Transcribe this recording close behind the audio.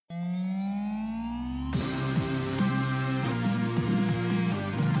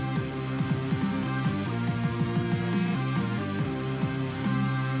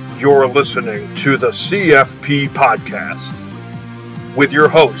You're listening to the CFP Podcast with your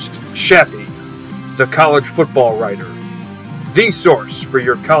host, Chappie, the college football writer, the source for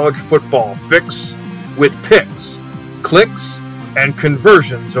your college football fix with picks, clicks, and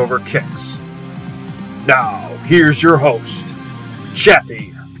conversions over kicks. Now, here's your host,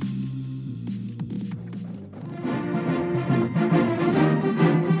 Chappie.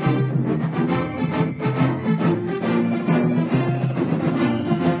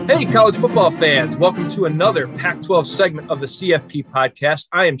 Hey, college football fans. Welcome to another Pac-12 segment of the CFP Podcast.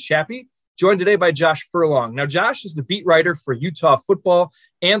 I am Chappie, joined today by Josh Furlong. Now, Josh is the beat writer for Utah football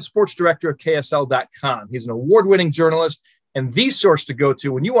and sports director of KSL.com. He's an award-winning journalist and the source to go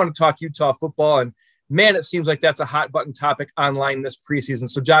to when you want to talk Utah football. And man, it seems like that's a hot button topic online this preseason.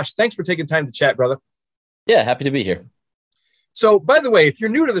 So, Josh, thanks for taking time to chat, brother. Yeah, happy to be here. So, by the way, if you're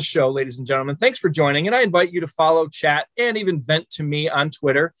new to the show, ladies and gentlemen, thanks for joining. And I invite you to follow, chat, and even vent to me on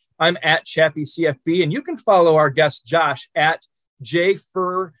Twitter. I'm at ChappieCFB, and you can follow our guest, Josh, at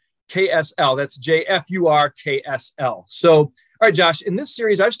JFurKSL. That's JFURKSL. So, all right, Josh, in this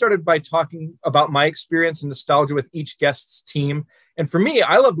series, I've started by talking about my experience and nostalgia with each guest's team. And for me,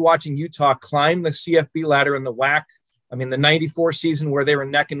 I loved watching Utah climb the CFB ladder in the WAC. I mean, the 94 season where they were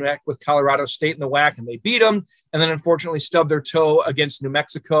neck and neck with Colorado State in the WAC, and they beat them, and then unfortunately stubbed their toe against New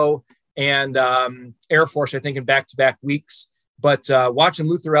Mexico and Air Force, I think, in back-to-back weeks. But watching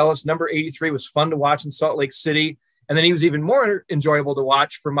Luther Ellis, number 83, was fun to watch in Salt Lake City. And then he was even more enjoyable to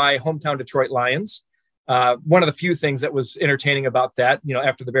watch for my hometown Detroit Lions. One of the few things that was entertaining about that,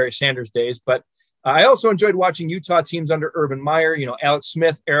 after the Barry Sanders days. But I also enjoyed watching Utah teams under Urban Meyer, Alex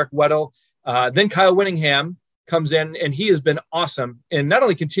Smith, Eric Weddle. Then Kyle Whittingham comes in, and he has been awesome in not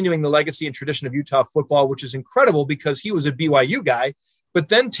only continuing the legacy and tradition of Utah football, which is incredible because he was a BYU guy, but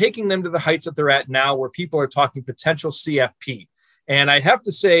then taking them to the heights that they're at now where people are talking potential CFP. And I have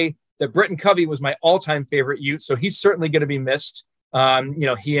to say that Britton Covey was my all-time favorite Ute, so he's certainly going to be missed.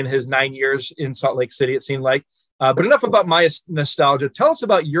 He and his 9 years in Salt Lake City, it seemed like. But enough about my nostalgia. Tell us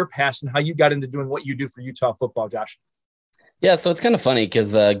about your past and how you got into doing what you do for Utah football, Josh. Yeah, so it's kind of funny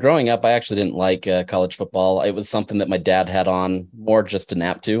because growing up, I actually didn't like college football. It was something that my dad had on more just to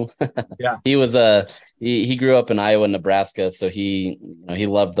nap to. Yeah, he was he grew up in Iowa and Nebraska, so he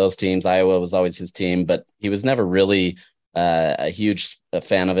loved those teams. Iowa was always his team, but he was never really a huge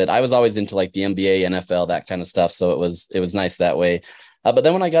fan of it. I was always into like the NBA, NFL, that kind of stuff. So it was nice that way. But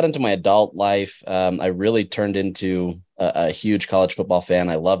then when I got into my adult life, I really turned into a huge college football fan.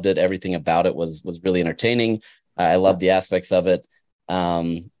 I loved it. Everything about it was really entertaining. I loved the aspects of it.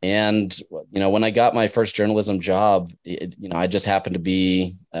 And when I got my first journalism job, I just happened to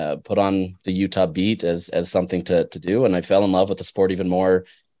be put on the Utah beat as something to do. And I fell in love with the sport even more.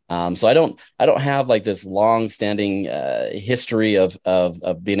 So I don't have like this long standing history of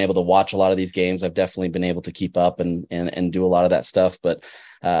being able to watch a lot of these games. I've definitely been able to keep up and do a lot of that stuff. But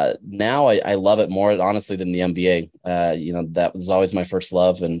now I love it more, honestly, than the NBA. That was always my first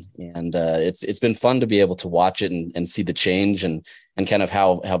love. And it's been fun to be able to watch it and see the change and kind of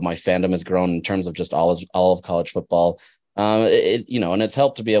how my fandom has grown in terms of just all of college football. And it's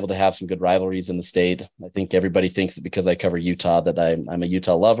helped to be able to have some good rivalries in the state. I think everybody thinks that because I cover Utah that I'm a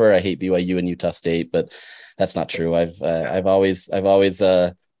Utah lover. I hate BYU and Utah State, but that's not true. I've always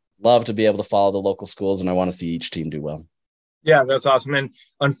loved to be able to follow the local schools, and I want to see each team do well. Yeah, that's awesome. And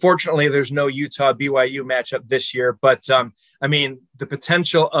unfortunately, there's no Utah BYU matchup this year. But the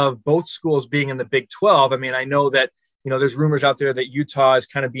potential of both schools being in the Big 12. I know that there's rumors out there that Utah is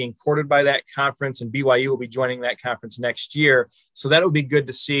kind of being courted by that conference and BYU will be joining that conference next year. So that would be good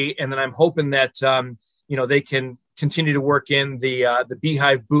to see. And then I'm hoping that, they can continue to work in the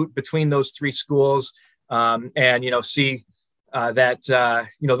beehive boot between those three schools see that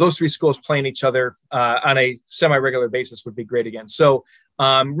those three schools playing each other on a semi-regular basis would be great again. So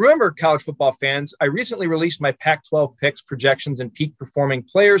remember, college football fans, I recently released my Pac-12 picks, projections, and peak performing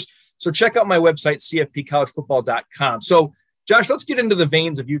players. So check out my website, cfpcollegefootball.com. So, Josh, let's get into the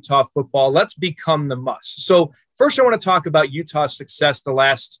veins of Utah football. Let's become the must. So first, I want to talk about Utah's success the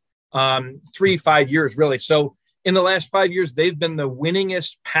last 3-5 years, really. So in the last 5 years, they've been the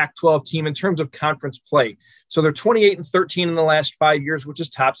winningest Pac-12 team in terms of conference play. So they're 28-13 in the last 5 years, which is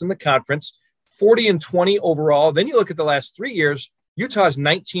tops in the conference, 40-20 overall. Then you look at the last 3 years, Utah is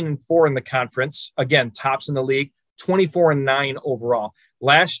 19-4 in the conference. Again, tops in the league, 24-9 overall.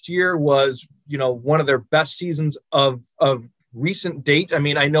 Last year was, one of their best seasons of recent date.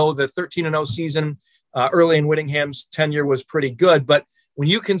 I know the 13-0 season early in Whittingham's tenure was pretty good, but when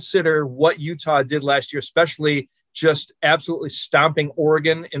you consider what Utah did last year, especially just absolutely stomping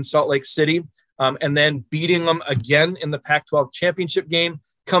Oregon in Salt Lake City, and then beating them again in the Pac-12 championship game,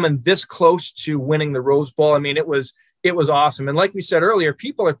 coming this close to winning the Rose Bowl. I mean, it was awesome. And like we said earlier,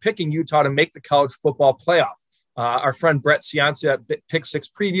 people are picking Utah to make the college football playoff. Our friend Brett Ciancia at Pick Six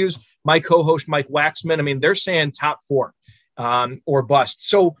Previews, my co-host Mike Waxman, I mean, they're saying top 4 or bust.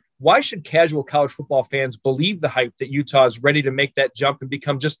 So why should casual college football fans believe the hype that Utah is ready to make that jump and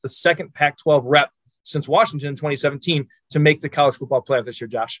become just the second Pac-12 rep since Washington in 2017 to make the college football playoff this year,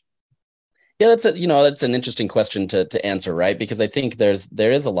 Josh? Yeah, that's an interesting question to answer, right? Because I think there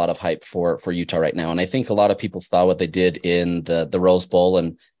is a lot of hype for Utah right now, and I think a lot of people saw what they did in the Rose Bowl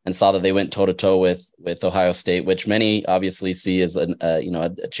and saw that they went toe to toe with Ohio State, which many obviously see as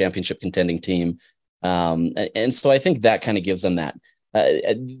a championship contending team, and so I think that kind of gives them that.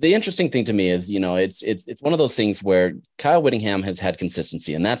 The interesting thing to me is, it's one of those things where Kyle Whittingham has had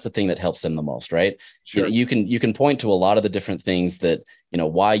consistency, and that's the thing that helps him the most, right? Sure. You can point to a lot of the different things that,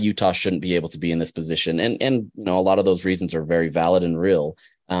 why Utah shouldn't be able to be in this position. And a lot of those reasons are very valid and real.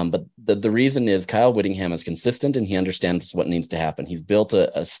 But the reason is Kyle Whittingham is consistent and he understands what needs to happen. He's built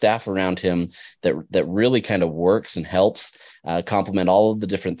a staff around him that really kind of works and helps complement all of the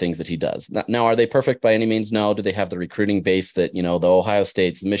different things that he does. Now, are they perfect by any means? No. Do they have the recruiting base that, the Ohio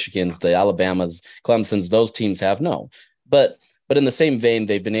States, the Michigans, the Alabamas, Clemsons, those teams have? No. But in the same vein,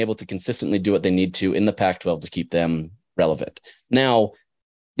 they've been able to consistently do what they need to in the Pac-12 to keep them relevant. Now,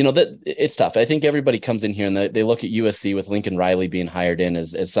 that it's tough. I think everybody comes in here and they look at USC with Lincoln Riley being hired in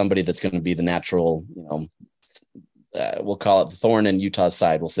as somebody that's going to be the natural, we'll call it the thorn in Utah's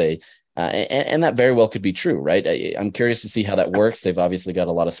side, we'll say. And that very well could be true, right? I'm curious to see how that works. They've obviously got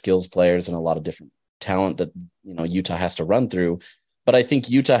a lot of skills players and a lot of different talent that, Utah has to run through. But I think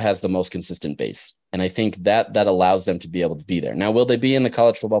Utah has the most consistent base. And I think that allows them to be able to be there. Now, will they be in the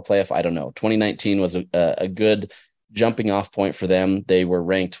college football playoff? I don't know. 2019 was a good jumping off point for them. They were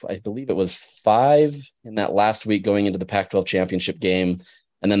ranked, I believe it was 5 in that last week going into the Pac-12 championship game.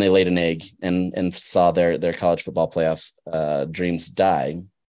 And then they laid an egg and saw their college football playoffs dreams die.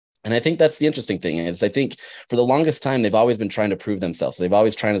 And I think that's the interesting thing is I think for the longest time, they've always been trying to prove themselves. They've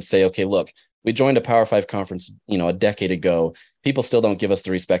always trying to say, okay, look, we joined a Power 5 conference, a decade ago. People still don't give us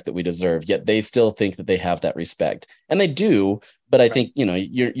the respect that we deserve, yet they still think that they have that respect. And they do. But I think,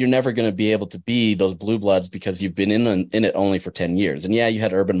 you're never going to be able to be those blue bloods because you've been in it only for 10 years. And yeah, you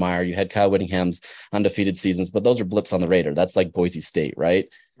had Urban Meyer, you had Kyle Whittingham's undefeated seasons, but those are blips on the radar. That's like Boise State, right?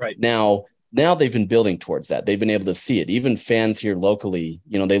 Right. Now they've been building towards that. They've been able to see it. Even fans here locally,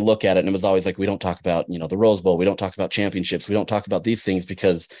 they look at it and it was always like, we don't talk about, the Rose Bowl. We don't talk about championships. We don't talk about these things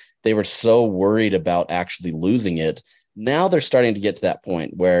because they were so worried about actually losing it. Now they're starting to get to that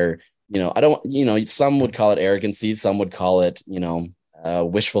point where, some would call it arrogancy. Some would call it,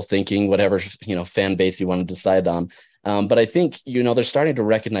 wishful thinking, whatever, fan base you want to decide on. But I think, they're starting to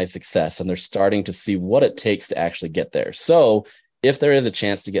recognize success and they're starting to see what it takes to actually get there. So if there is a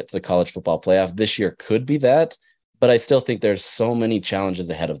chance to get to the college football playoff this year could be that, but I still think there's so many challenges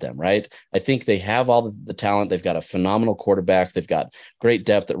ahead of them, right? I think they have all the talent. They've got a phenomenal quarterback. They've got great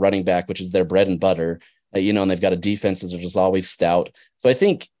depth at running back, which is their bread and butter. And they've got a defense that's just always stout. So I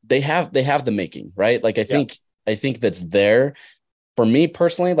think they have the making, right? Like I think that's there. For me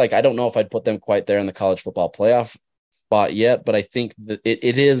personally, like I don't know if I'd put them quite there in the college football playoff spot yet, but I think that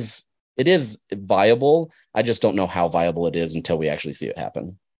it is viable. I just don't know how viable it is until we actually see it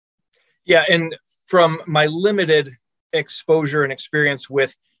happen. Yeah, and from my limited exposure and experience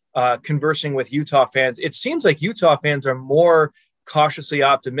with conversing with Utah fans, it seems like Utah fans are more cautiously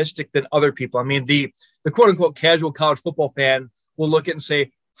optimistic than other people. I mean, the quote unquote casual college football fan will look at and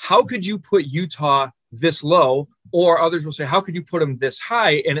say, how could you put Utah this low? Or others will say, how could you put them this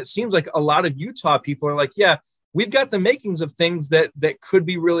high? And it seems like a lot of Utah people are like, yeah, we've got the makings of things that could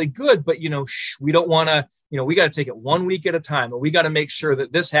be really good, but, we don't want to, we got to take it 1 week at a time, and we got to make sure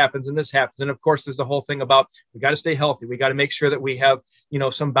that this happens and this happens. And of course, there's the whole thing about, we got to stay healthy. We got to make sure that we have,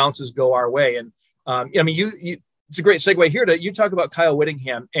 some bounces go our way. And it's a great segue here you talk about Kyle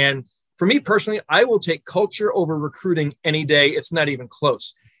Whittingham. And for me personally, I will take culture over recruiting any day. It's not even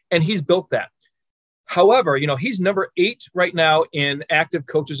close. And he's built that. However, he's number 8 right now in active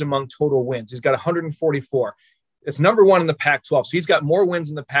coaches among total wins. He's got 144. It's number 1 in the Pac-12. So he's got more wins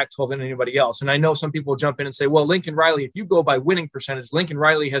in the Pac-12 than anybody else. And I know some people will jump in and say, well, Lincoln Riley, if you go by winning percentage, Lincoln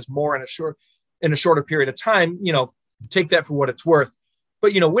Riley has more in a shorter period of time, take that for what it's worth.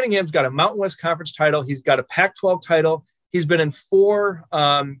 But, Whittingham's got a Mountain West Conference title. He's got a Pac-12 title. He's been in 4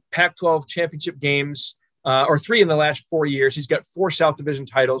 Pac-12 championship games, or 3 in the last 4 years. He's got 4 South Division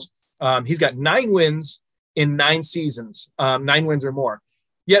titles. He's got 9 wins in 9 seasons, 9 wins or more.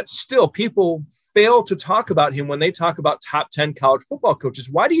 Yet still, people fail to talk about him when they talk about top 10 college football coaches.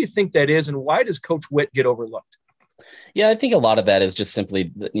 Why do you think that is? And why does Coach Witt get overlooked? Yeah, I think a lot of that is just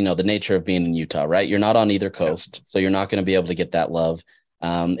simply, the nature of being in Utah, right? You're not on either coast, so you're not going to be able to get that love.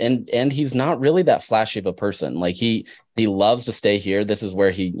 And he's not really that flashy of a person. Like he loves to stay here. This is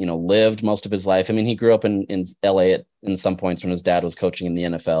where he, lived most of his life. I mean, he grew up in LA in some points when his dad was coaching in the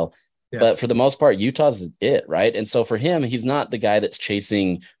NFL. Yeah. But for the most part, Utah's it, right? And so for him, he's not the guy that's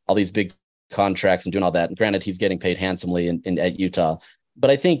chasing all these big contracts and doing all that. And granted, he's getting paid handsomely at Utah. But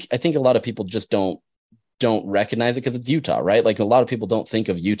I think a lot of people just don't recognize it because it's Utah, right? Like a lot of people don't think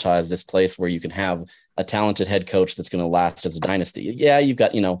of Utah as this place where you can have a talented head coach that's going to last as a dynasty. Yeah, you've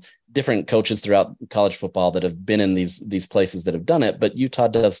got, different coaches throughout college football that have been in these places that have done it, but Utah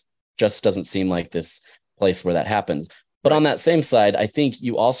just doesn't seem like this place where that happens. But on that same side, I think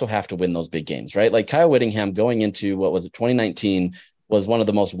you also have to win those big games, right? Like Kyle Whittingham going into 2019 was one of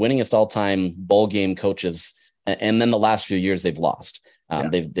the most winningest all-time bowl game coaches. And then the last few years they've lost.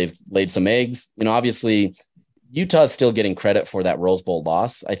 They've laid some eggs. Obviously Utah is still getting credit for that Rose Bowl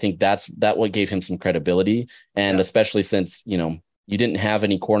loss. I think that what gave him some credibility. And especially since, you didn't have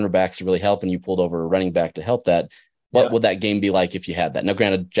any cornerbacks to really help and you pulled over a running back to help that. What would that game be like if you had that? Now,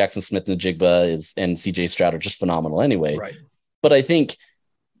 granted, Jackson Smith and Jigba and CJ Stroud are just phenomenal anyway. Right. But I think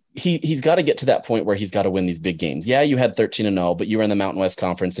he's got to get to that point where he's got to win these big games. Yeah, you had 13-0, but you were in the Mountain West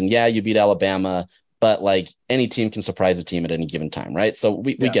Conference, and yeah, you beat Alabama. But like any team can surprise a team at any given time, right? So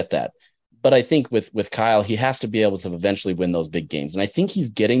we get that. But I think with Kyle, he has to be able to eventually win those big games. And I think he's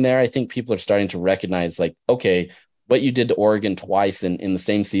getting there. I think people are starting to recognize, like, okay, what you did to Oregon twice in the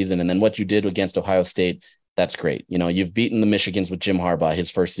same season, and then what you did against Ohio State, that's great. You've beaten the Michigans with Jim Harbaugh his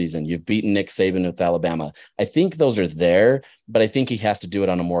first season. You've beaten Nick Saban with Alabama. I think those are there, but I think he has to do it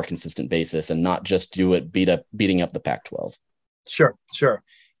on a more consistent basis and not just do it beating up the Pac-12. Sure.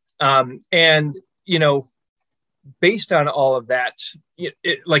 And based on all of that,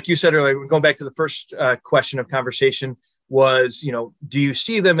 like you said earlier, going back to the first question of conversation was, do you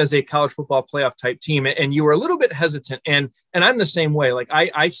see them as a college football playoff type team? And you were a little bit hesitant. And I'm the same way. Like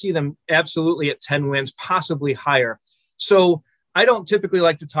I see them absolutely at 10 wins, possibly higher. So I don't typically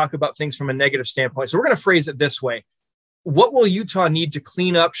like to talk about things from a negative standpoint. So we're going to phrase it this way. What will Utah need to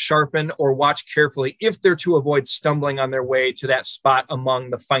clean up, sharpen, or watch carefully if they're to avoid stumbling on their way to that spot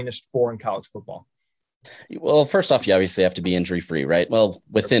among the finest four in college football? Well, first off, you obviously have to be injury free, right? Well,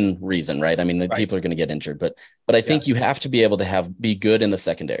 within reason, right? I mean, people are going to get injured, but I think you have to be able to be good in the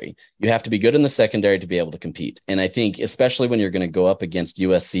secondary. You have to be good in the secondary to be able to compete. And I think, especially when you're going to go up against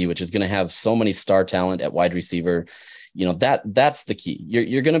USC, which is going to have so many star talent at wide receiver, that's the key.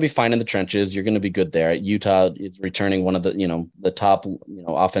 You're going to be fine in the trenches. You're going to be good there. Utah is returning one of the top,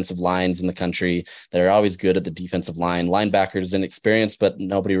 offensive lines in the country. They're always good at the defensive line. Linebackers inexperienced, but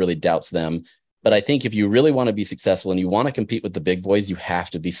nobody really doubts them. But I think if you really want to be successful and you want to compete with the big boys, you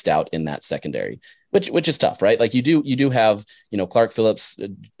have to be stout in that secondary, which is tough, right? Like you do have, Clark Phillips,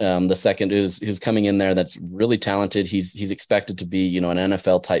 the second who's coming in there. That's really talented. He's expected to be, an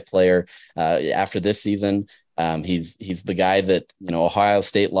NFL type player after this season. He's the guy that, Ohio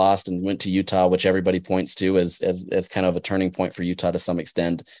State lost and went to Utah, which everybody points to as kind of a turning point for Utah to some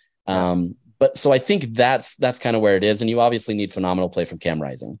extent. But so I think that's kind of where it is. And you obviously need phenomenal play from Cam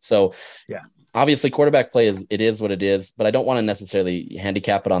Rising. So obviously quarterback play is what it is, but I don't want to necessarily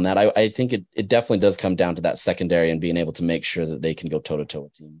handicap it on that. I think it definitely does come down to that secondary and being able to make sure that they can go toe to toe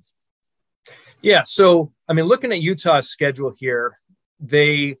with teams. Yeah. So, I mean, looking at Utah's schedule here,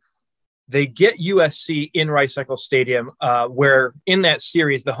 they get USC in Rice-Eccles Stadium, where in that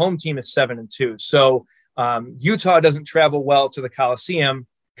series, the home team is 7-2. So Utah doesn't travel well to the Coliseum.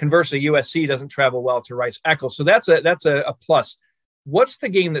 Conversely, USC doesn't travel well to Rice-Eccles. So that's a plus. What's the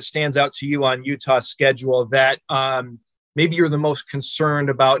game that stands out to you on Utah's schedule that maybe you're the most concerned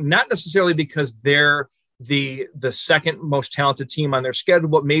about? Not necessarily because they're the second most talented team on their schedule,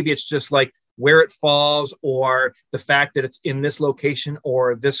 but maybe it's just like where it falls or the fact that it's in this location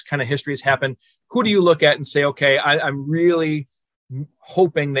or this kind of history has happened. Who do you look at and say, okay, I'm really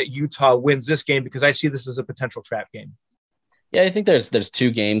hoping that Utah wins this game because I see this as a potential trap game? Yeah, I think there's two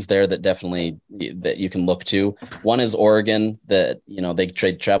games there that definitely that you can look to. One is Oregon that, they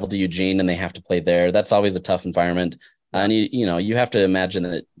travel to Eugene and they have to play there. That's always a tough environment. And you have to imagine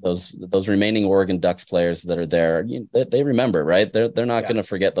that those remaining Oregon Ducks players that are there, they remember, right? They're not going to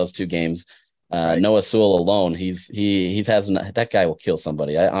forget those two games. Noah Sewell alone, that guy will kill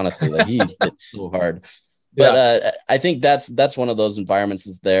somebody. I honestly, he hit so hard. But I think that's one of those environments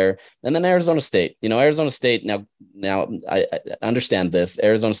is there. And then Arizona State, Arizona State now I understand this.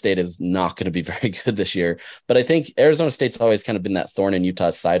 Arizona State is not going to be very good this year, but I think Arizona State's always kind of been that thorn in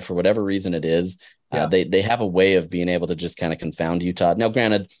Utah's side for whatever reason it is. They have a way of being able to just kind of confound Utah. Now,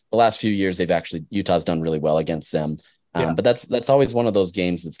 granted, the last few years Utah's done really well against them. But that's always one of those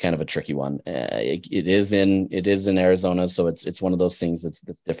games that's kind of a tricky one. It is in Arizona, so it's one of those things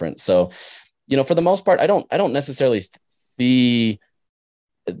that's different. So, for the most part, I don't necessarily see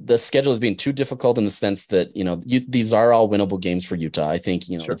the schedule as being too difficult in the sense that these are all winnable games for Utah. I think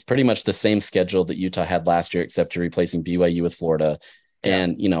it's pretty much the same schedule that Utah had last year, except you're replacing BYU with Florida.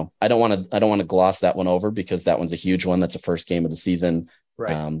 And I don't want to gloss that one over because that one's a huge one. That's the first game of the season.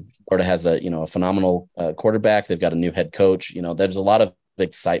 Right. Florida has a phenomenal quarterback. They've got a new head coach. There's a lot of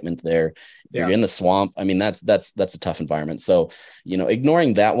excitement there. You're in the swamp. I mean, that's a tough environment. So,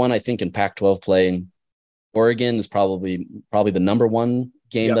 ignoring that one, I think in Pac-12 play, Oregon is probably the number one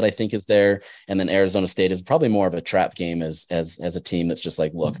game that I think is there. And then Arizona State is probably more of a trap game as a team that's just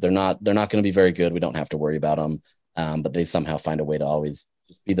like, look, they're not going to be very good. We don't have to worry about them. But they somehow find a way to always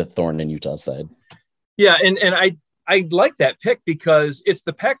just be the thorn in Utah's side. Yeah. And I like that pick because it's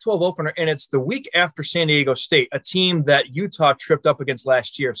the Pac-12 opener and it's the week after San Diego State, a team that Utah tripped up against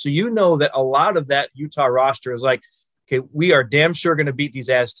last year. So that a lot of that Utah roster is like, okay, we are damn sure going to beat these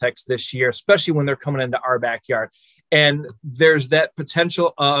Aztecs this year, especially when they're coming into our backyard. And there's that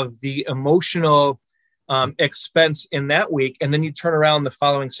potential of the emotional expense in that week. And then you turn around the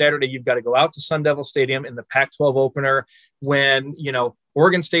following Saturday, you've got to go out to Sun Devil Stadium in the Pac-12 opener when,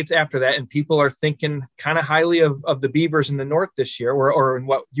 Oregon State's after that. And people are thinking kind of highly of the Beavers in the North this year or in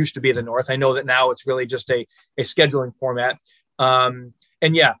what used to be the North. I know that now it's really just a scheduling format. Oregon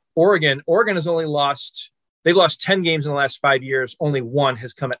has only they've lost 10 games in the last 5 years. Only one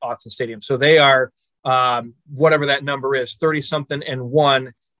has come at Autzen Stadium. So they are whatever that number is, 30 something and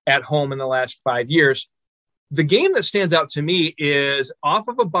one at home in the last 5 years. The game that stands out to me is off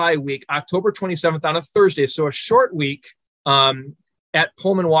of a bye week, October 27th on a Thursday. So a short week at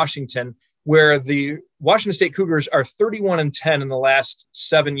Pullman, Washington, where the Washington State Cougars are 31-10 in the last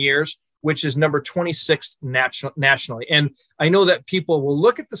 7 years, which is number 26 nationally. And I know that people will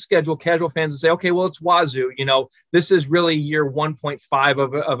look at the schedule, casual fans, and say, okay, well, it's Wazoo. This is really year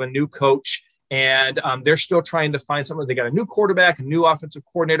 1.5 of a new coach. And they're still trying to find something. They got a new quarterback, a new offensive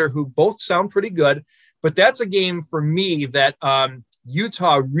coordinator who both sound pretty good. But that's a game for me that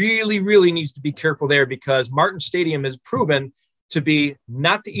Utah really, really needs to be careful there because Martin Stadium is proven to be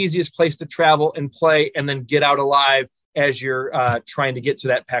not the easiest place to travel and play and then get out alive as you're trying to get to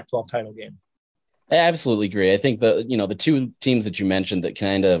that Pac-12 title game. I absolutely agree. I think the two teams that you mentioned that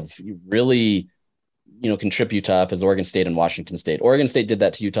kind of really can trip Utah up is Oregon State and Washington State. Oregon State did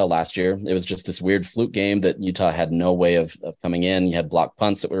that to Utah last year. It was just this weird fluke game that Utah had no way of coming in. You had blocked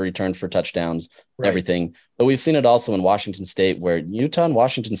punts that were returned for touchdowns, everything. But we've seen it also in Washington State where Utah and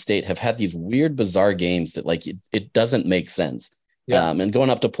Washington State have had these weird, bizarre games that it doesn't make sense. Yeah. And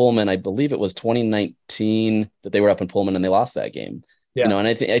going up to Pullman, I believe it was 2019 that they were up in Pullman and they lost that game. Yeah. And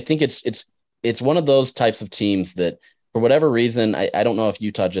I think it's one of those types of teams that for whatever reason, I don't know if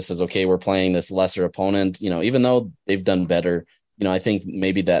Utah just says, okay, we're playing this lesser opponent, even though they've done better, I think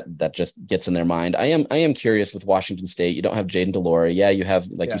maybe that just gets in their mind. I am curious with Washington State. You don't have Jaden Delora. Yeah. You have,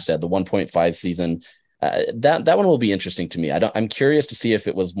 you said, the 1.5 season. That one will be interesting to me. I'm curious to see if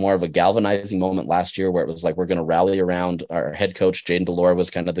it was more of a galvanizing moment last year where it was like, we're going to rally around our head coach. Jaden Delora was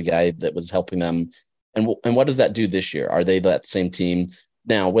kind of the guy that was helping them. And what does that do this year? Are they that same team?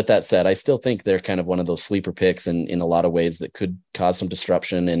 Now, with that said, I still think they're kind of one of those sleeper picks in a lot of ways that could cause some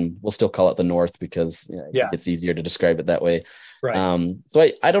disruption, and we'll still call it the North because it's easier to describe it that way. Right. So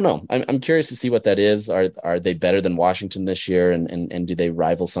I don't know. I'm curious to see what that is. Are they better than Washington this year, and do they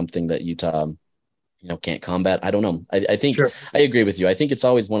rival something that Utah can't combat? I don't know. I think I agree with you. I think it's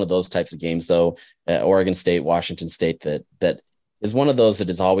always one of those types of games, though. Oregon State, Washington State, that is one of those that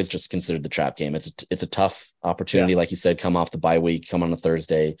is always just considered the trap game. It's a tough opportunity, like you said, come off the bye week, come on a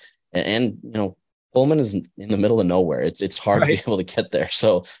Thursday, and Pullman is in the middle of nowhere. It's hard to be able to get there,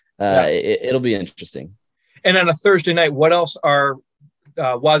 so it'll be interesting. And on a Thursday night, what else are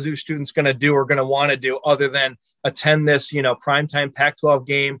Wazoo students going to do or going to want to do other than attend this primetime Pac-12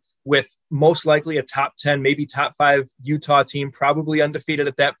 game with most likely a top 10, maybe top 5 Utah team, probably undefeated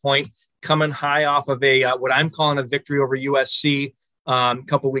at that point, coming high off of a what I'm calling a victory over USC a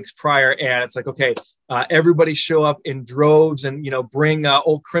couple weeks prior. And it's like, okay, everybody show up in droves and, bring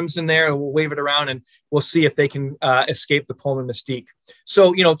Old Crimson there and we'll wave it around and we'll see if they can escape the Pullman mystique.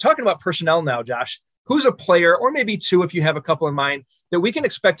 So, talking about personnel now, Josh, who's a player, or maybe two if you have a couple in mind, that we can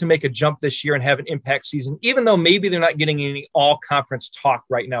expect to make a jump this year and have an impact season, even though maybe they're not getting any all-conference talk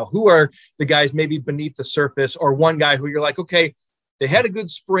right now? Who are the guys maybe beneath the surface, or one guy who you're like, okay, they had a good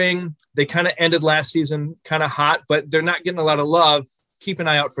spring, they kind of ended last season kind of hot, but they're not getting a lot of love. Keep an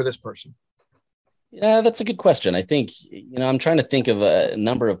eye out for this person. Yeah, that's a good question. I think, I'm trying to think of a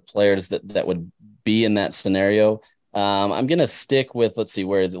number of players that would be in that scenario. I'm going to stick with, let's see,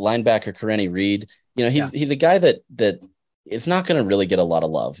 where is it? Linebacker Karene Reed. He's a guy that is not going to really get a lot of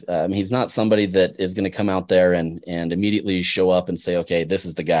love. He's not somebody that is going to come out there and immediately show up and say, okay, this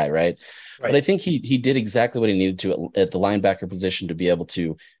is the guy, right? But I think he did exactly what he needed to at the linebacker position to be able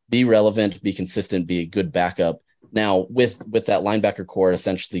to be relevant, be consistent, be a good backup. Now, with that linebacker core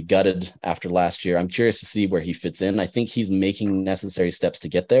essentially gutted after last year, I'm curious to see where he fits in. I think he's making necessary steps to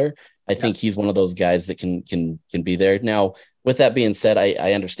get there. I think he's one of those guys that can be there. Now, with that being said,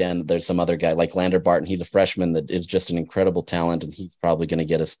 I understand that there's some other guy like Lander Barton. He's a freshman that is just an incredible talent, and he's probably going to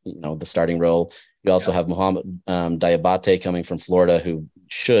get us, the starting role. You also have Muhammad Diabate coming from Florida, who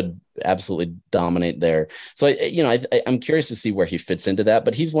should absolutely dominate there. So, I'm curious to see where he fits into that.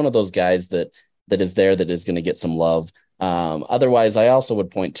 But he's one of those guys that is there, that is going to get some love. Otherwise, I also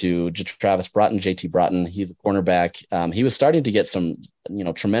would point to Travis Broughton, JT Broughton. He's a cornerback. He was starting to get some,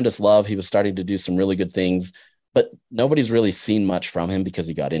 tremendous love. He was starting to do some really good things, but nobody's really seen much from him because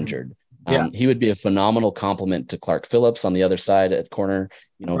he got injured. He would be a phenomenal complement to Clark Phillips on the other side at corner,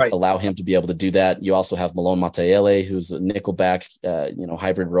 allow him to be able to do that. You also have Malone Matayele, who's a nickelback,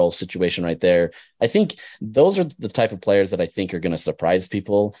 hybrid role situation right there. I think those are the type of players that I think are going to surprise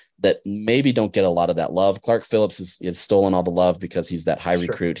people that maybe don't get a lot of that love. Clark Phillips is stolen all the love because he's that high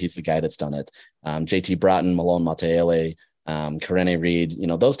recruit. He's the guy that's done it. JT Broughton, Malone Matayele, Karene Reed,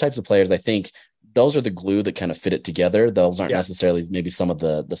 those types of players, I think those are the glue that kind of fit it together. Those aren't necessarily maybe some of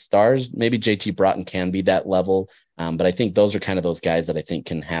the stars. Maybe JT Broughton can be that level. But I think those are kind of those guys that I think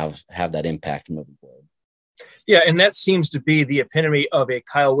can have that impact moving forward. Yeah, and that seems to be the epitome of a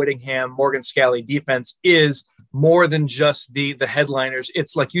Kyle Whittingham, Morgan Scalley defense, is more than just the headliners.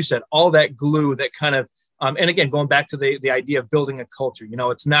 It's like you said, all that glue that kind of, and again, going back to the idea of building a culture,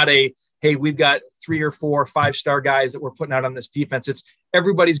 it's not hey, we've got 3 or 4 5-star guys that we're putting out on this defense. It's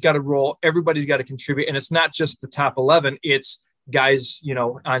everybody's got to roll, everybody's got to contribute. And it's not just the top 11, it's guys,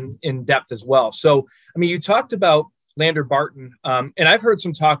 in depth as well. So, you talked about Lander Barton, and I've heard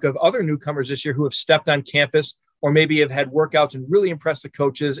some talk of other newcomers this year who have stepped on campus or maybe have had workouts and really impressed the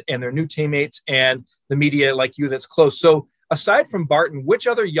coaches and their new teammates and the media like you that's close. So aside from Barton, which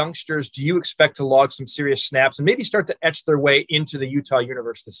other youngsters do you expect to log some serious snaps and maybe start to etch their way into the Utah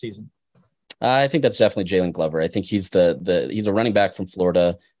universe this season? I think that's definitely Jalen Glover. I think he's he's a running back from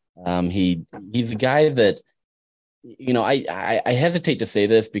Florida. He's a guy that, I hesitate to say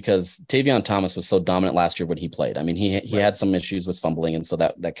this because Tavion Thomas was so dominant last year when he played. He had some issues with fumbling, and so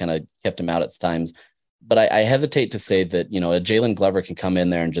that kind of kept him out at times. But I hesitate to say that, a Jalen Glover can come in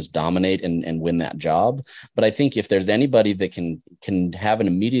there and just dominate and win that job. But I think if there's anybody that can have an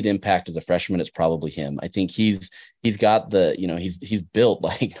immediate impact as a freshman, it's probably him. I think he's got the, he's built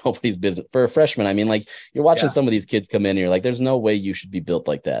like nobody's business for a freshman. You're watching some of these kids come in and you're like, there's no way you should be built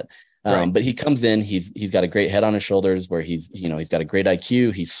like that. But he comes in, he's got a great head on his shoulders where he's got a great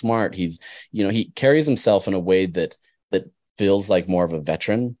IQ. He's smart. He carries himself in a way that feels like more of a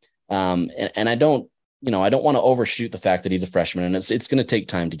veteran. And I don't want to overshoot the fact that he's a freshman, and it's going to take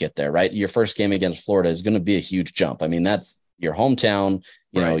time to get there, right? Your first game against Florida is going to be a huge jump. That's your hometown.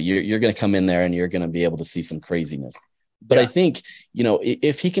 You're going to come in there and you're going to be able to see some craziness. But I think,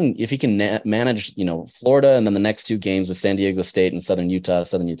 if he can manage, Florida and then the next 2 games with San Diego State and Southern Utah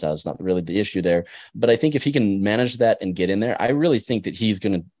is not really the issue there. But I think if he can manage that and get in there, I really think that he's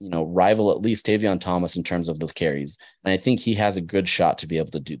going to, rival at least Tavion Thomas in terms of the carries. And I think he has a good shot to be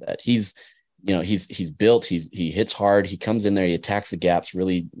able to do that. He's built, he hits hard, he comes in there, he attacks the gaps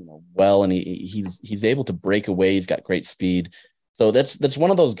really well, and he's able to break away. He's got great speed. So that's one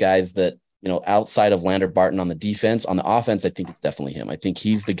of those guys that, outside of Lander Barton on the defense, on the offense, I think it's definitely him. I think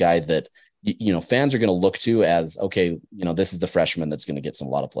he's the guy that, fans are going to look to as, okay, this is the freshman that's going to get a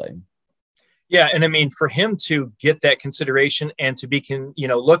lot of play. Yeah. And for him to get that consideration and to be,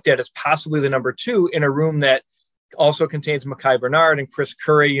 looked at as possibly the number 2 in a room that also contains Mekhi Bernard and Chris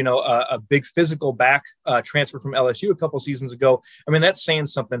Curry, a big physical back transfer from LSU a couple seasons ago. That's saying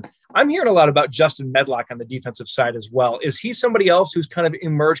something. I'm hearing a lot about Justin Medlock on the defensive side as well. Is he somebody else who's kind of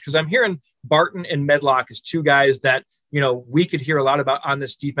emerged? Because I'm hearing Barton and Medlock as 2 guys that, we could hear a lot about on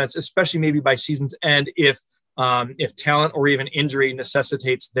this defense, especially maybe by season's end if talent or even injury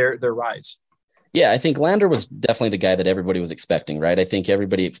necessitates their rise. Yeah, I think Lander was definitely the guy that everybody was expecting, right? I think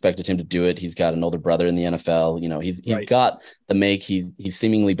everybody expected him to do it. He's got an older brother in the NFL. You know, he's got the make. He's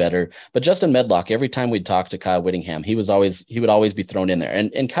seemingly better. But Justin Medlock, every time we'd talk to Kyle Whittingham, he would always be thrown in there.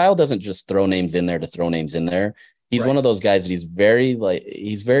 And Kyle doesn't just throw names in there to throw names in there. He's one of those guys that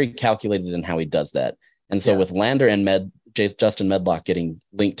he's very calculated in how he does that. And so with Lander and Justin Medlock getting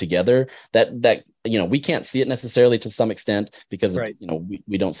linked together, that you know, we can't see it necessarily to some extent because you know,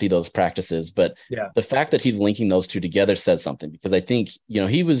 we don't see those practices, but the fact that he's linking those two together says something, because I think, you know,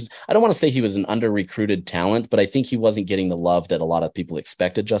 I don't want to say he was an under recruited talent, but I think he wasn't getting the love that a lot of people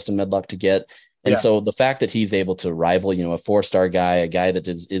expected Justin Medlock to get. And so the fact that he's able to rival, you know, a 4-star guy, a guy that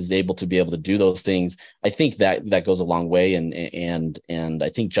is able to be able to do those things, I think that goes a long way. And I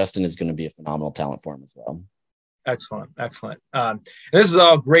think Justin is going to be a phenomenal talent for him as well. Excellent. And this is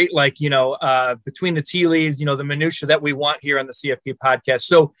all great, like, you know, between the tea leaves, you know, the minutia that we want here on the CFP podcast.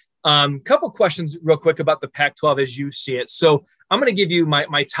 So couple questions real quick about the Pac-12 as you see it. So I'm going to give you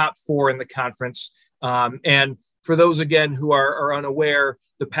my top 4 in the conference. And for those, again, who are unaware,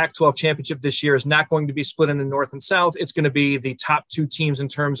 the Pac-12 championship this year is not going to be split into North and South. It's going to be the top 2 teams in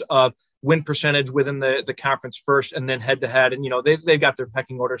terms of win percentage within the conference first, and then head to head. And, you know, they've got their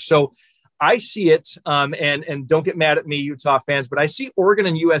pecking order. So I see it, and don't get mad at me, Utah fans, but I see Oregon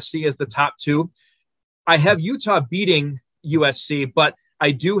and USC as the top 2. I have Utah beating USC, but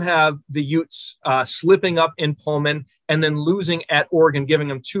I do have the Utes slipping up in Pullman and then losing at Oregon, giving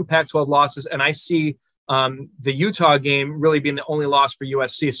them 2 Pac-12 losses. And I see the Utah game really being the only loss for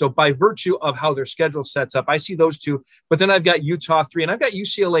USC. So by virtue of how their schedule sets up, I see those 2, but then I've got Utah 3 and I've got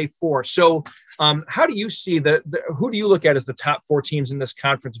UCLA 4. So how do you see who do you look at as the top 4 teams in this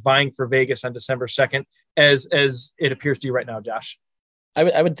conference vying for Vegas on December 2nd, as it appears to you right now, Josh?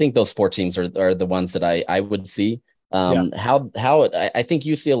 I would think those 4 teams are the ones that I would see. I think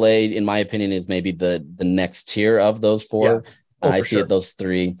UCLA, in my opinion, is maybe the next tier of those 4. I see it those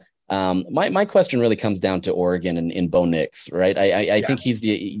 3. My question really comes down to Oregon and Bo Nix, right? I think he's the,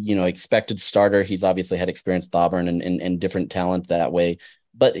 you know, expected starter. He's obviously had experience with Auburn and different talent that way,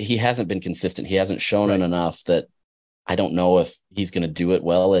 but he hasn't been consistent. He hasn't shown it enough that I don't know if he's going to do it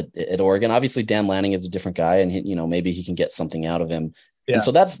well at Oregon. Obviously, Dan Lanning is a different guy, and you know, maybe he can get something out of him. And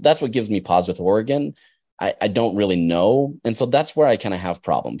so that's what gives me pause with Oregon. I don't really know. And so that's where I kind of have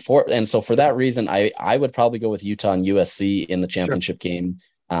problem and so for that reason, I would probably go with Utah and USC in the championship game.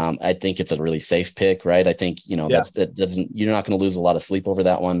 I think it's a really safe pick, right? I think, you know, that doesn't, you're not going to lose a lot of sleep over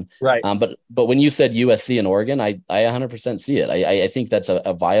that one. Right. But when you said USC and Oregon, I 100% see it. I think that's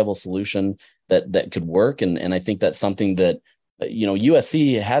a viable solution that could work. And I think that's something that, you know,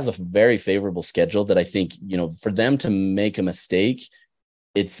 USC has a very favorable schedule that I think, you know, for them to make a mistake,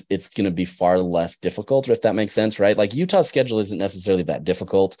 it's going to be far less difficult, if that makes sense, right? Like Utah's schedule isn't necessarily that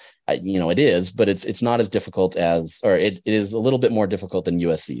difficult. You know, it is, but it's not as difficult it is a little bit more difficult than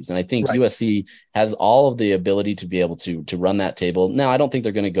USC's. And I think USC has all of the ability to be able to run that table. Now, I don't think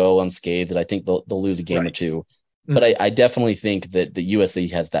they're going to go unscathed. I think they'll lose a game or 2, but I definitely think that the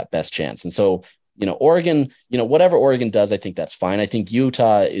USC has that best chance. And so, you know, Oregon, you know, whatever Oregon does, I think that's fine. I think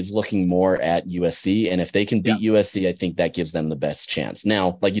Utah is looking more at USC, and if they can beat USC, I think that gives them the best chance.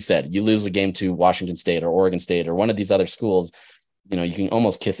 Now, like you said, you lose a game to Washington State or Oregon State or one of these other schools, you know, you can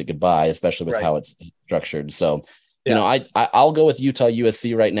almost kiss it goodbye, especially with how it's structured. So, you know, I'll go with Utah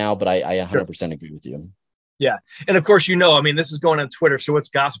USC right now, but I 100% agree with you. Yeah. And of course, you know, I mean, this is going on Twitter, so it's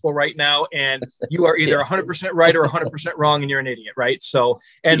gospel right now, and you are either 100% right or 100% wrong, and you're an idiot, right? So,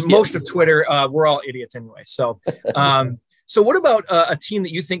 and most of Twitter, we're all idiots anyway. So, so what about a team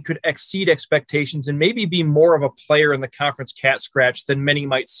that you think could exceed expectations and maybe be more of a player in the conference cat scratch than many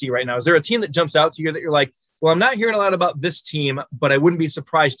might see right now? Is there a team that jumps out to you that you're like, well, I'm not hearing a lot about this team, but I wouldn't be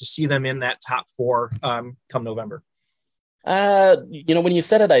surprised to see them in that top 4 come November? You know, when you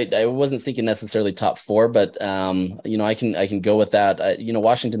said it, I wasn't thinking necessarily top 4, but you know, I can go with that. You know,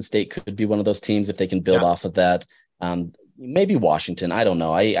 Washington State could be one of those teams if they can build off of that. Maybe Washington. I don't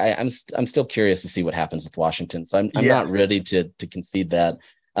know. I'm still curious to see what happens with Washington. So I'm not ready to concede that.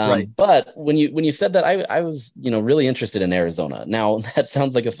 But when you said that, I was, you know, really interested in Arizona. Now that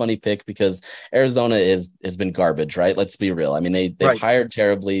sounds like a funny pick because Arizona has been garbage, right? Let's be real. I mean, they've hired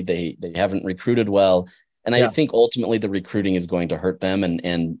terribly. They haven't recruited well. And I think ultimately the recruiting is going to hurt them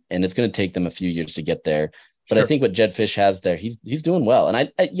and it's going to take them a few years to get there. But I think what Jedd Fisch has there, he's doing well. And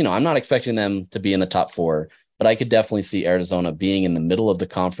I you know, I'm not expecting them to be in the top 4, but I could definitely see Arizona being in the middle of the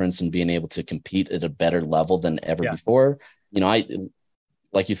conference and being able to compete at a better level than ever before. You know,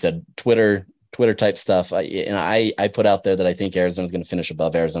 like you said, Twitter type stuff. I put out there that I think Arizona's going to finish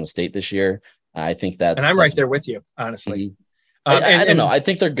above Arizona State this year. I think that's, and I'm right there with you, honestly. I don't know. I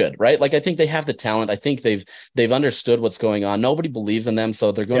think they're good, right? Like, I think they have the talent. I think they've understood what's going on. Nobody believes in them,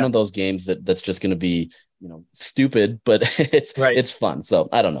 so they're going to those games that's just going to be, stupid, but it's fun. So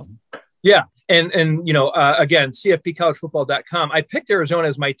I don't know. Yeah. And again, CFPcollegefootball.com. I picked Arizona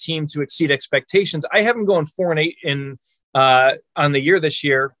as my team to exceed expectations. I have them going 4-8 on the year this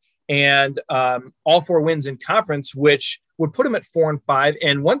year, and all 4 wins in conference, which would put them at 4-5.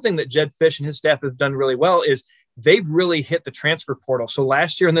 And one thing that Jedd Fisch and his staff have done really well is they've really hit the transfer portal. So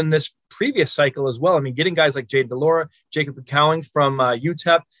last year, and then this previous cycle as well, I mean, getting guys like Jayden de Laura, Jacob Cowing from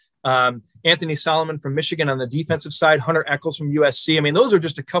UTEP, Anthony Solomon from Michigan on the defensive side, Hunter Echols from USC. I mean, those are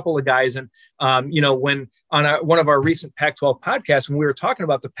just a couple of guys. And, when on one of our recent Pac-12 podcasts, when we were talking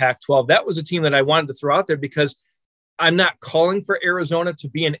about the Pac-12, that was a team that I wanted to throw out there because I'm not calling for Arizona to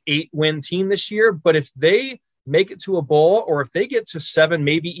be an 8-win team this year, but if they make it to a bowl, or if they get to 7,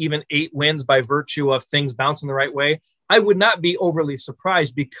 maybe even 8 wins by virtue of things bouncing the right way, I would not be overly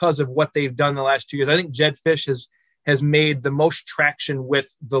surprised because of what they've done the last 2 years. I think Jedd Fisch has made the most traction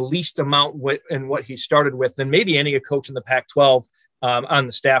with the least amount in what he started with than maybe any coach in the Pac-12 on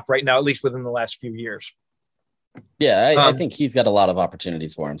the staff right now, at least within the last few years. Yeah, I think he's got a lot of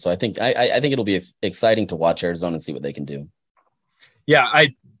opportunities for him. So I think it'll be exciting to watch Arizona and see what they can do. Yeah,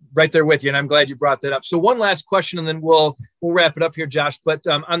 right there with you, and I'm glad you brought that up. So one last question, and then we'll wrap it up here, Josh. But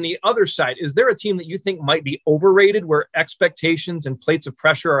on the other side, is there a team that you think might be overrated, where expectations and plates of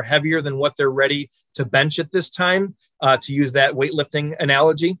pressure are heavier than what they're ready to bench at this time, to use that weightlifting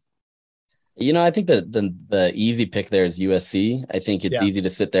analogy? I think the easy pick there is USC. I think it's easy to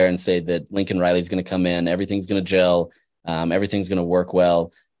sit there and say that Lincoln Riley's going to come in, everything's going to gel, everything's going to work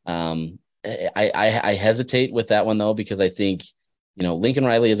well. I hesitate with that one, though, because I think Lincoln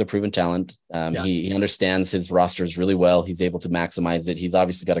Riley is a proven talent. He understands his rosters really well. He's able to maximize it. He's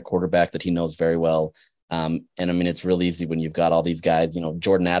obviously got a quarterback that he knows very well. And I mean, it's really easy when you've got all these guys,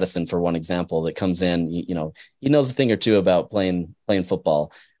 Jordan Addison, for one example, that comes in, he knows a thing or two about playing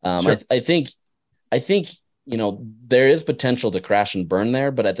football. Sure. I think, there is potential to crash and burn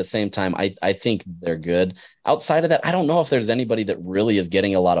there, but at the same time, I think they're good. Outside of that, I don't know if there's anybody that really is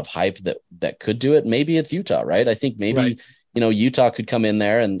getting a lot of hype that could do it. Maybe it's Utah, right? I think maybe, right. Utah could come in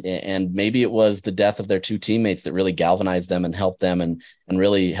there and maybe it was the death of their 2 teammates that really galvanized them and helped them and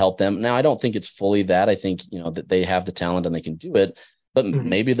really helped them. Now, I don't think it's fully that. I think, that they have the talent and they can do it, but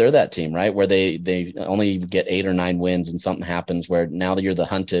maybe they're that team, right? Where they only get 8 or 9 wins and something happens where now that you're the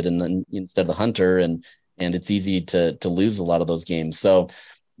hunted and then instead of the hunter and it's easy to lose a lot of those games. So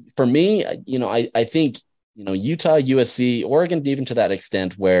for me, I think, Utah, USC, Oregon, even to that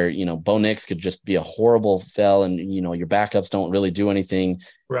extent where, Bo Nix could just be a horrible fell and, your backups don't really do anything.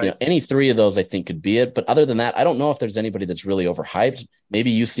 Right. Any 3 of those I think could be it. But other than that, I don't know if there's anybody that's really overhyped.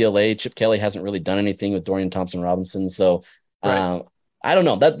 Maybe UCLA, Chip Kelly hasn't really done anything with Dorian Thompson-Robinson. So right. I don't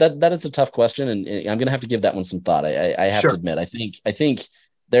know. That is a tough question. And I'm going to have to give that one some thought. I have to admit, I think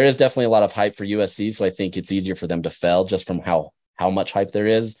there is definitely a lot of hype for USC. So I think it's easier for them to fail just from how much hype there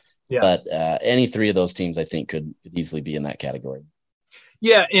is. Yeah. But any 3 of those teams, I think, could easily be in that category.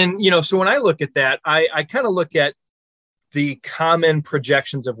 Yeah. And, so when I look at that, I kind of look at the common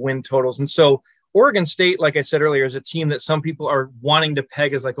projections of win totals. And so Oregon State, like I said earlier, is a team that some people are wanting to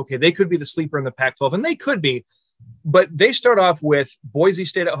peg as like, okay, they could be the sleeper in the Pac-12, and they could be. But they start off with Boise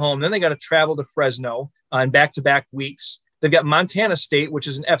State at home. Then they got to travel to Fresno on back-to-back weeks. They've got Montana State, which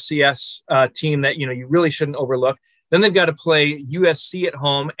is an FCS team that, you really shouldn't overlook. Then they've got to play USC at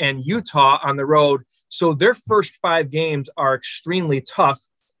home and Utah on the road. So their first 5 games are extremely tough.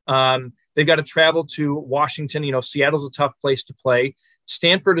 They've got to travel to Washington. Seattle's a tough place to play.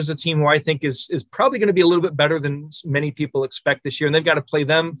 Stanford is a team who I think is probably going to be a little bit better than many people expect this year. And they've got to play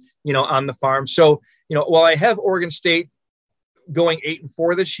them, on the farm. So, while I have Oregon State going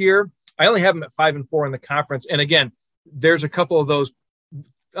 8-4 this year, I only have them at 5-4 in the conference. And again, there's a couple of those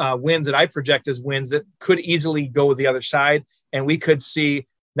wins that I project as wins that could easily go the other side. And we could see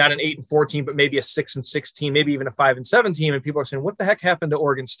not an 8-4 team, but maybe a 6-6 team, maybe even a 5-7 team. And people are saying, what the heck happened to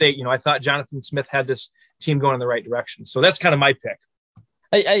Oregon State? I thought Jonathan Smith had this team going in the right direction. So that's kind of my pick.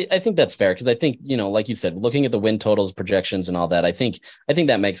 I think that's fair because I think, like you said, looking at the win totals, projections and all that, I think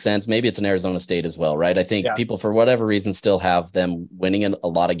that makes sense. Maybe it's an Arizona State as well, right? I think people, for whatever reason, still have them winning a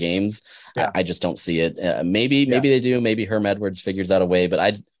lot of games. Yeah. I just don't see it. Maybe they do. Maybe Herm Edwards figures out a way, but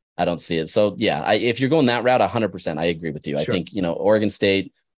I don't see it. So, if you're going that route, 100%, I agree with you. Sure. I think, Oregon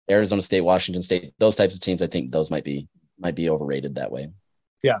State, Arizona State, Washington State, those types of teams, I think those might be overrated that way.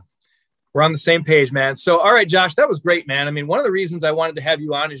 Yeah. We're on the same page, man. So, all right, Josh, that was great, man. I mean, one of the reasons I wanted to have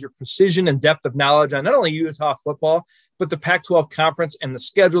you on is your precision and depth of knowledge on not only Utah football, but the Pac-12 conference and the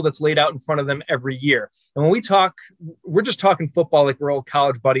schedule that's laid out in front of them every year. And when we talk, we're just talking football like we're old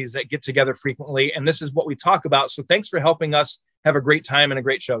college buddies that get together frequently. And this is what we talk about. So thanks for helping us have a great time and a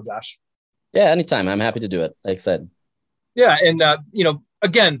great show, Josh. Yeah, anytime. I'm happy to do it. Like I said. Yeah. And,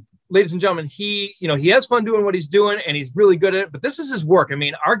 again, ladies and gentlemen, he has fun doing what he's doing and he's really good at it, but this is his work. I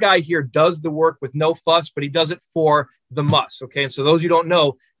mean, our guy here does the work with no fuss, but he does it for the muss. Okay. And so those you don't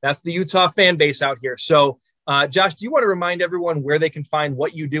know, that's the Utah fan base out here. So Josh, do you want to remind everyone where they can find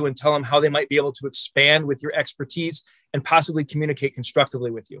what you do and tell them how they might be able to expand with your expertise and possibly communicate constructively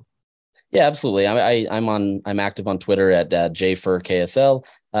with you? Yeah, absolutely. I'm active on Twitter at JFurKSL,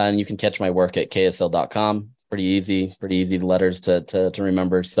 and you can catch my work at KSL.com. It's pretty easy letters to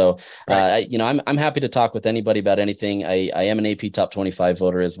remember. So, right. I'm happy to talk with anybody about anything. I am an AP Top 25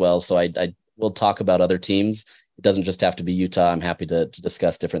 voter as well, so I will talk about other teams. It doesn't just have to be Utah. I'm happy to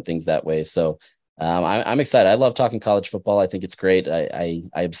discuss different things that way. So, I'm excited. I love talking college football. I think it's great. I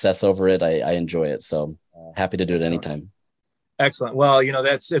obsess over it. I enjoy it. So, happy to do it anytime. Excellent. Well,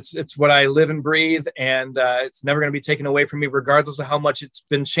 it's what I live and breathe, and it's never going to be taken away from me, regardless of how much it's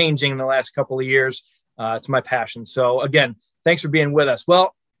been changing in the last couple of years. It's my passion. So again, thanks for being with us.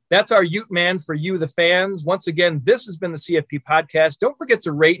 Well, that's our Ute Man for you, the fans. Once again, this has been the CFP podcast. Don't forget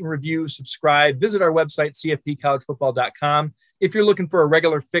to rate and review, subscribe, visit our website, cfpcollegefootball.com, if you're looking for a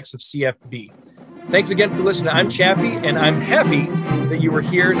regular fix of CFB. Thanks again for listening. I'm Chappie, and I'm happy that you were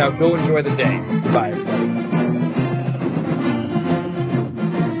here. Now go enjoy the day. Bye, everybody.